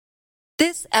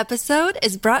This episode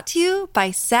is brought to you by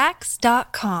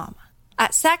Saks.com.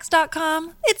 At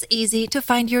Saks.com, it's easy to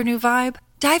find your new vibe.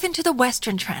 Dive into the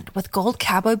Western trend with gold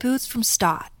cowboy boots from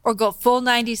Staud, or go full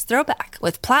 90s throwback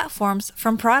with platforms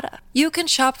from Prada. You can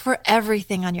shop for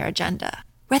everything on your agenda,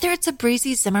 whether it's a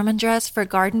breezy Zimmermann dress for a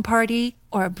garden party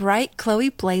or a bright Chloe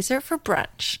blazer for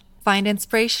brunch. Find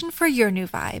inspiration for your new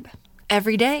vibe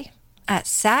every day at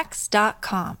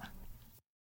Saks.com.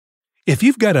 If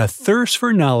you've got a thirst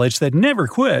for knowledge that never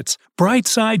quits,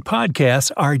 Brightside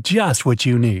Podcasts are just what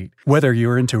you need. Whether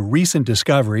you're into recent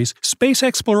discoveries, space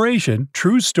exploration,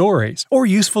 true stories, or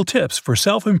useful tips for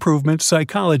self-improvement,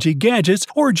 psychology, gadgets,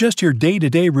 or just your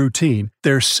day-to-day routine,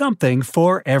 there's something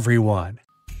for everyone.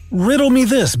 Riddle me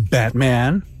this,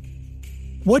 Batman.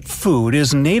 What food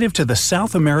is native to the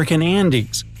South American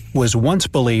Andes, was once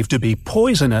believed to be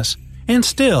poisonous, and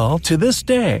still, to this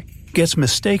day, gets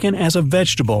mistaken as a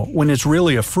vegetable when it's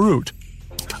really a fruit?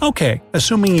 Okay,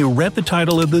 assuming you read the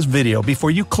title of this video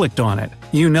before you clicked on it,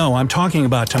 you know I'm talking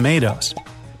about tomatoes.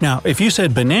 Now, if you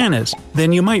said bananas,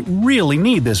 then you might really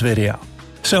need this video.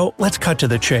 So let's cut to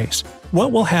the chase.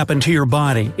 What will happen to your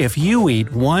body if you eat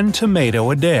 1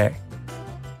 tomato a day?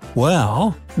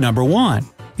 Well, number 1,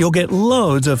 you'll get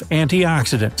loads of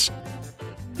antioxidants.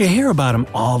 You hear about them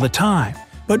all the time,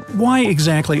 but why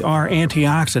exactly are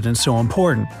antioxidants so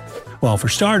important? Well, for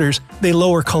starters, they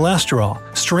lower cholesterol,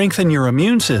 strengthen your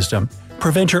immune system,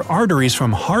 prevent your arteries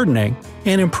from hardening,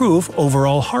 and improve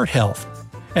overall heart health.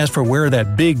 As for where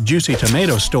that big juicy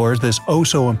tomato stores this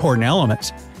oh-so-important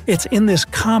elements, it's in this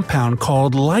compound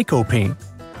called lycopene.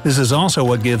 This is also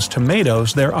what gives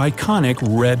tomatoes their iconic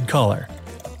red color.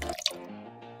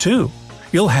 2.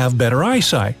 You'll have better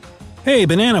eyesight. Hey,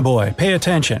 banana boy, pay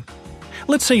attention.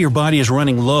 Let's say your body is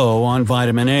running low on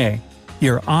vitamin A.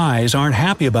 Your eyes aren't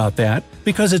happy about that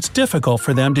because it's difficult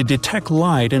for them to detect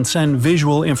light and send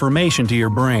visual information to your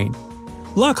brain.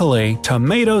 Luckily,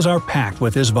 tomatoes are packed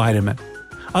with this vitamin.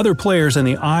 Other players in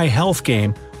the eye health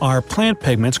game are plant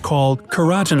pigments called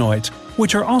carotenoids,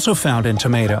 which are also found in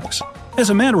tomatoes.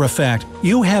 As a matter of fact,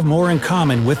 you have more in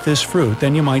common with this fruit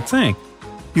than you might think.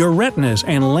 Your retinas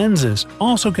and lenses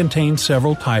also contain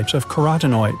several types of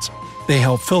carotenoids. They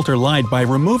help filter light by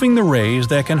removing the rays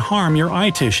that can harm your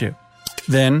eye tissue.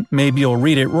 Then maybe you'll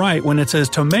read it right when it says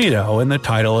tomato in the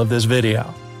title of this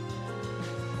video.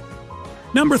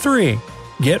 Number 3.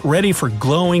 Get ready for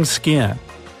glowing skin.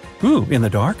 Ooh, in the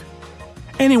dark?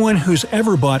 Anyone who's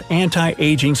ever bought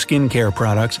anti-aging skincare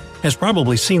products has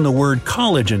probably seen the word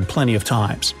collagen plenty of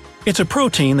times. It's a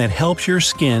protein that helps your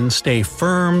skin stay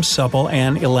firm, supple,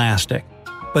 and elastic.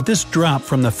 But this drop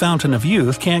from the fountain of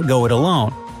youth can't go it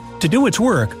alone. To do its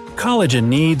work, collagen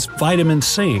needs vitamin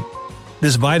C.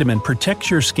 This vitamin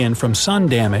protects your skin from sun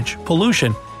damage,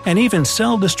 pollution, and even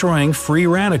cell-destroying free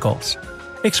radicals.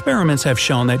 Experiments have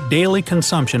shown that daily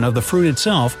consumption of the fruit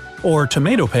itself, or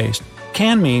tomato paste,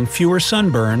 can mean fewer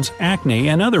sunburns, acne,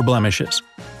 and other blemishes.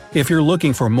 If you're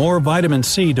looking for more vitamin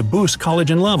C to boost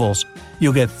collagen levels,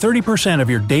 you'll get 30% of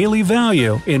your daily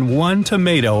value in 1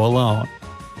 tomato alone.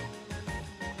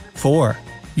 4.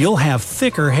 You'll have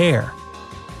thicker hair.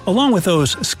 Along with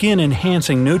those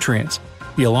skin-enhancing nutrients,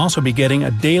 you'll also be getting a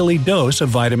daily dose of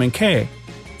vitamin K.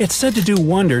 It's said to do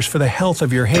wonders for the health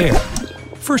of your hair.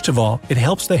 First of all, it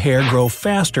helps the hair grow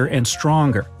faster and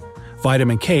stronger.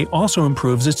 Vitamin K also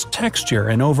improves its texture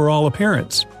and overall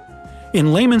appearance.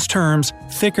 In layman's terms,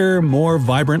 thicker, more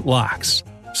vibrant locks.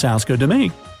 Sounds good to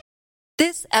me.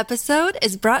 This episode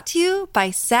is brought to you by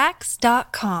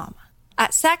Saks.com.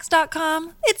 At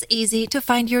Saks.com, it's easy to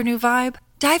find your new vibe.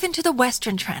 Dive into the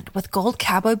Western trend with gold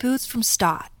cowboy boots from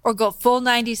Staud, or go full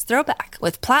 90s throwback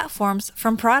with platforms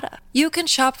from Prada. You can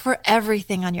shop for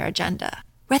everything on your agenda,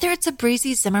 whether it's a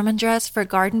breezy Zimmermann dress for a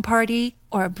garden party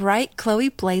or a bright Chloe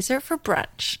blazer for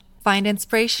brunch. Find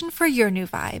inspiration for your new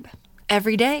vibe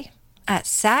every day at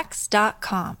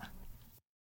Saks.com.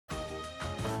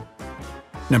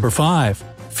 Number 5.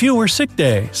 Fewer sick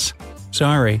days.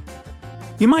 Sorry.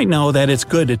 You might know that it's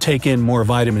good to take in more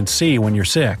vitamin C when you're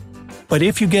sick. But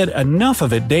if you get enough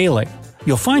of it daily,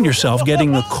 you'll find yourself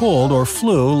getting the cold or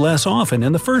flu less often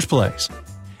in the first place.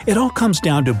 It all comes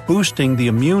down to boosting the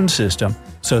immune system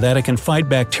so that it can fight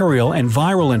bacterial and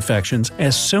viral infections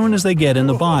as soon as they get in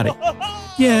the body.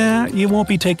 Yeah, you won't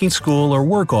be taking school or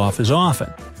work off as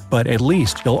often, but at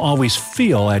least you'll always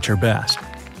feel at your best.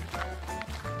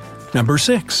 Number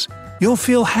 6. You'll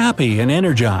feel happy and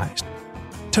energized.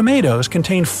 Tomatoes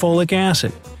contain folic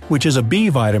acid, which is a B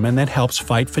vitamin that helps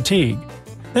fight fatigue.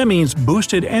 That means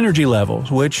boosted energy levels,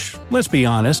 which, let's be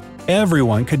honest,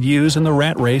 everyone could use in the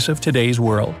rat race of today's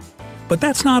world. But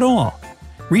that's not all.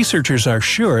 Researchers are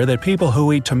sure that people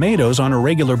who eat tomatoes on a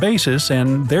regular basis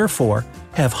and, therefore,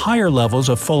 have higher levels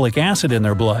of folic acid in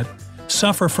their blood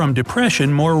suffer from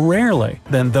depression more rarely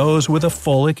than those with a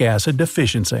folic acid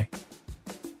deficiency.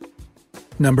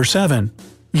 Number 7.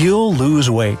 You'll lose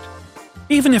weight.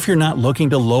 Even if you're not looking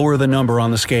to lower the number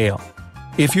on the scale.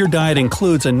 If your diet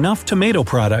includes enough tomato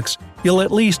products, you'll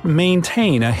at least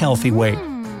maintain a healthy weight.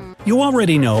 You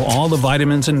already know all the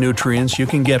vitamins and nutrients you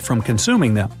can get from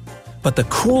consuming them. But the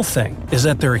cool thing is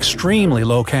that they're extremely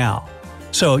low-cal.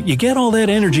 So you get all that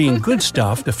energy and good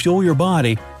stuff to fuel your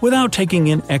body without taking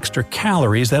in extra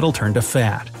calories that'll turn to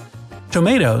fat.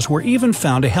 Tomatoes were even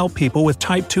found to help people with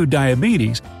type 2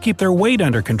 diabetes keep their weight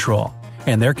under control,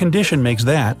 and their condition makes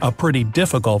that a pretty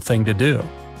difficult thing to do.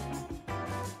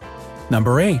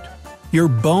 Number 8. Your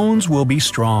bones will be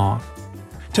strong.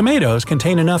 Tomatoes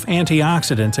contain enough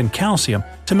antioxidants and calcium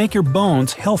to make your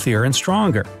bones healthier and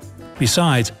stronger.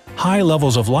 Besides, high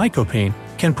levels of lycopene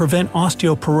can prevent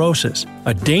osteoporosis,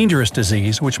 a dangerous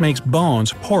disease which makes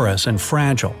bones porous and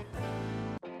fragile.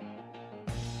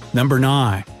 Number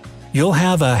 9. You'll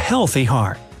have a healthy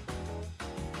heart.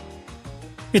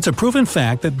 It's a proven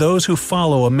fact that those who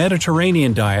follow a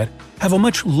Mediterranean diet have a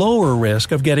much lower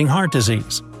risk of getting heart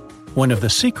disease. One of the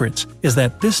secrets is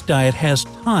that this diet has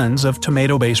tons of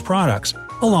tomato-based products,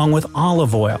 along with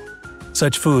olive oil.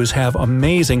 Such foods have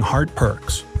amazing heart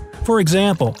perks. For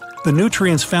example, the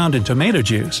nutrients found in tomato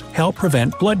juice help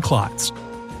prevent blood clots.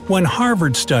 One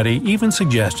Harvard study even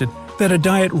suggested that a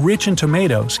diet rich in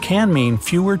tomatoes can mean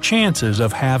fewer chances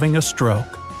of having a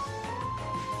stroke.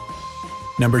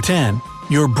 Number 10.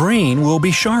 Your brain will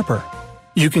be sharper.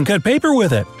 You can cut paper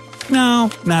with it. No,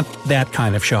 not that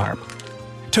kind of sharp.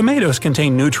 Tomatoes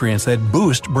contain nutrients that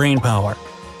boost brain power.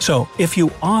 So, if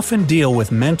you often deal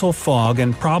with mental fog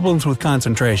and problems with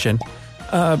concentration…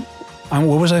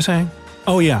 what was I saying?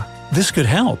 Oh yeah, this could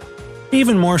help.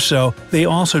 Even more so, they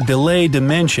also delay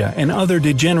dementia and other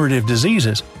degenerative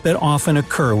diseases that often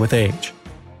occur with age.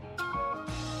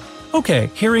 Okay,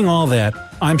 hearing all that,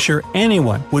 I'm sure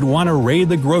anyone would want to raid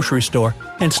the grocery store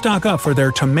and stock up for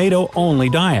their tomato-only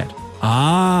diet.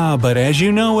 But as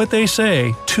you know what they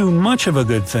say, too much of a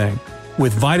good thing.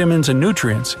 With vitamins and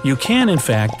nutrients, you can in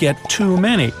fact get too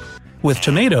many. With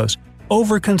tomatoes,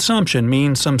 overconsumption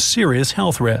means some serious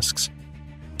health risks.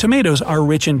 Tomatoes are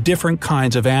rich in different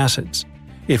kinds of acids.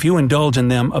 If you indulge in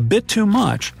them a bit too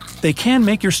much, they can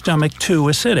make your stomach too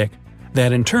acidic.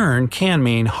 That in turn can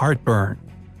mean heartburn.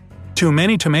 Too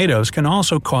many tomatoes can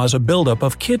also cause a buildup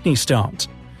of kidney stones.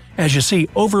 As you see,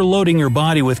 overloading your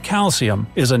body with calcium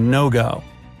is a no-go.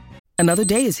 Another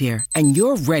day is here, and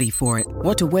you're ready for it.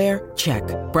 What to wear? Check.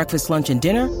 Breakfast, lunch, and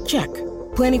dinner? Check.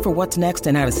 Planning for what's next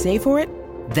and how to save for it?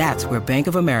 That's where Bank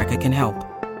of America can help.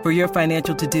 For your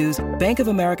financial to-dos, Bank of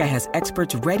America has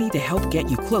experts ready to help get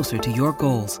you closer to your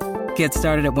goals. Get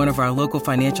started at one of our local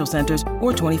financial centers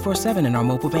or 24/7 in our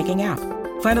mobile banking app.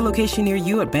 Find a location near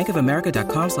you at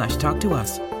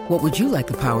bankofamerica.com/talktous. What would you like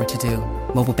the power to do?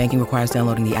 Mobile banking requires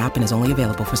downloading the app and is only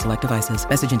available for select devices.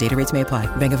 Message and data rates may apply.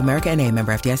 Bank of America N.A.,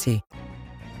 member FDIC.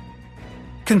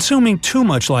 Consuming too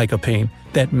much lycopene,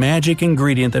 that magic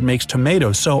ingredient that makes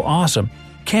tomatoes so awesome,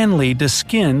 can lead to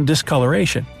skin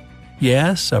discoloration.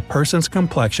 Yes, a person's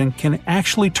complexion can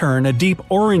actually turn a deep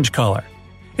orange color.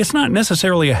 It's not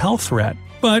necessarily a health threat,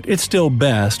 but it's still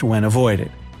best when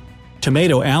avoided.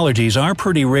 Tomato allergies are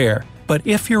pretty rare, but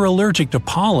if you're allergic to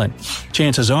pollen,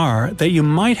 chances are that you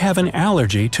might have an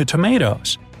allergy to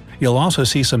tomatoes. You'll also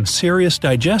see some serious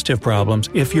digestive problems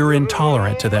if you're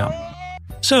intolerant to them.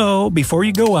 So, before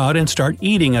you go out and start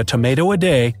eating a tomato a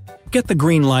day, get the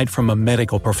green light from a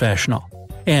medical professional.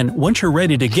 And once you're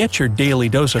ready to get your daily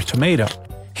dose of tomato,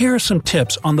 here are some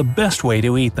tips on the best way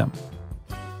to eat them.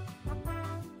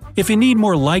 If you need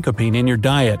more lycopene in your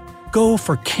diet, go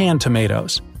for canned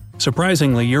tomatoes.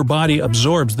 Surprisingly, your body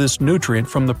absorbs this nutrient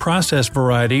from the processed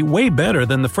variety way better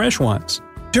than the fresh ones.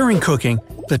 During cooking,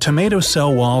 the tomato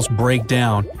cell walls break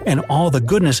down, and all the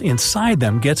goodness inside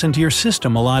them gets into your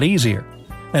system a lot easier.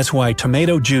 That's why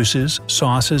tomato juices,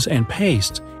 sauces, and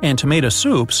pastes, and tomato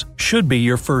soups should be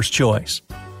your first choice.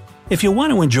 If you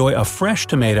want to enjoy a fresh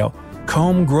tomato,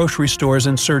 comb grocery stores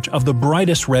in search of the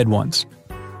brightest red ones.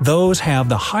 Those have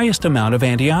the highest amount of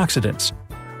antioxidants.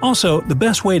 Also, the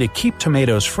best way to keep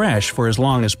tomatoes fresh for as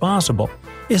long as possible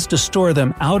is to store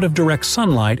them out of direct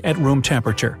sunlight at room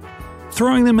temperature.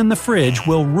 Throwing them in the fridge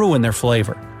will ruin their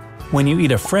flavor. When you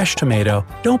eat a fresh tomato,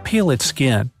 don't peel its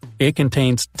skin. It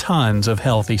contains tons of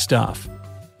healthy stuff.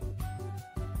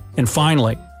 And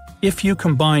finally, if you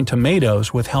combine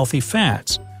tomatoes with healthy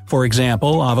fats, for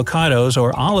example avocados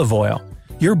or olive oil,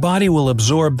 your body will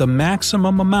absorb the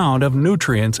maximum amount of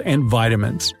nutrients and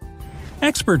vitamins.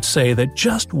 Experts say that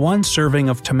just one serving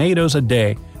of tomatoes a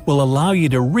day will allow you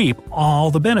to reap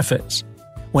all the benefits.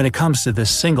 When it comes to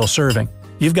this single serving,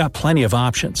 you've got plenty of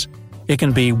options. It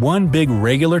can be one big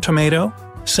regular tomato,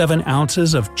 7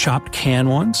 ounces of chopped canned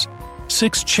ones,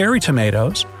 6 cherry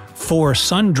tomatoes, 4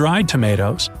 sun-dried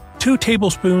tomatoes, 2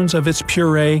 tablespoons of its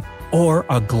puree, or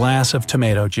a glass of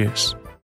tomato juice.